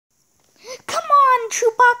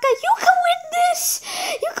Chewbacca, you can win this!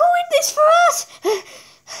 You can win this for us!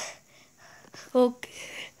 Okay.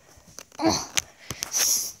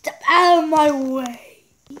 Step out of my way.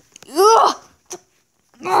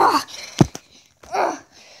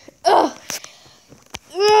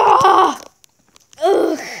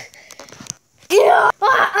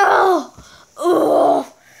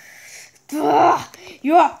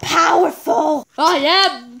 You're powerful. I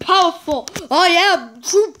am powerful. I am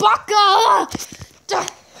Chewbacca.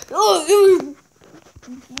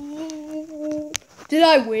 Did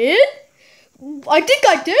I win? I think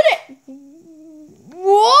I did it.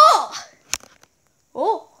 Whoa!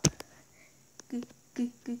 Oh.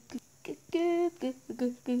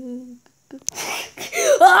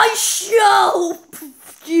 I show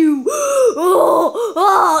you.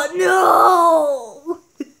 Oh no!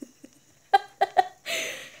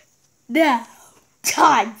 Now,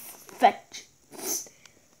 time vengeance.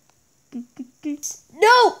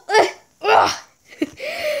 No!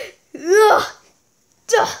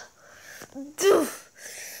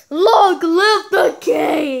 Long live the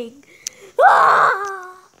king!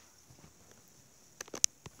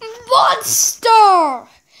 Monster! I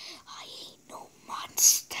ain't no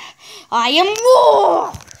monster. I am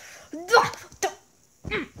more!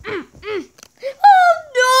 Oh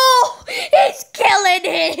no! He's killing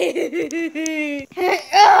him!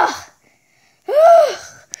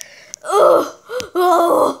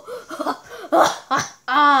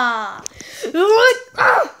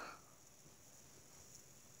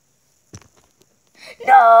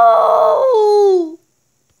 No!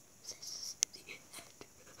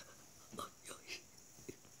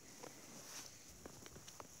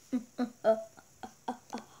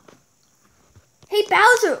 Hey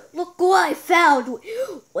Bowser, look what I found.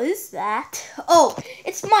 What is that? Oh,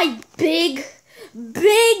 it's my big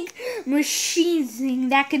machine thing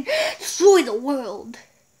that can destroy the world.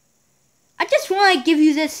 I just want to give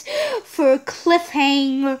you this for a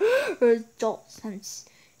cliffhanger or adult since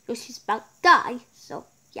Yoshi's about to die. So,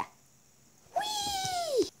 yeah.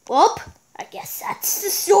 Whee! Well, I guess that's the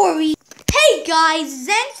story. Hey guys,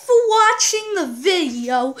 thanks for watching the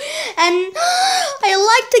video, and I'd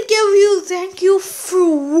like to give you thank you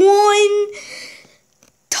for 1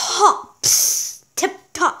 tip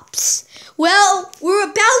tops. Well, we're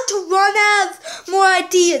about to run out of more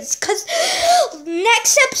ideas, because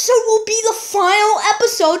next episode will be the final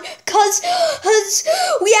episode, because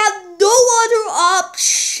we have no other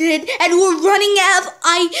option, and we're running out of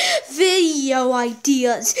video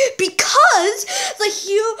ideas, because the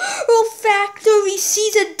Hero Factory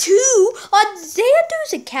Season 2 on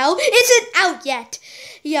Szanders' account isn't out yet.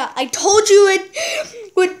 Yeah, I told you it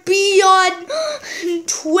would be on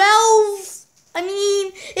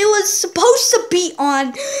it was supposed to be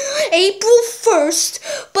on April 1st,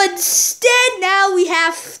 but instead now we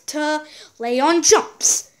have to lay on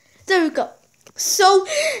jumps. There we go. So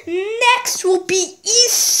next will be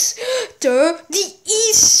the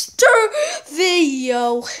Easter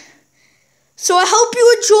video. So I hope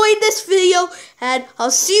you enjoyed this video, and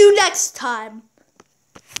I'll see you next time.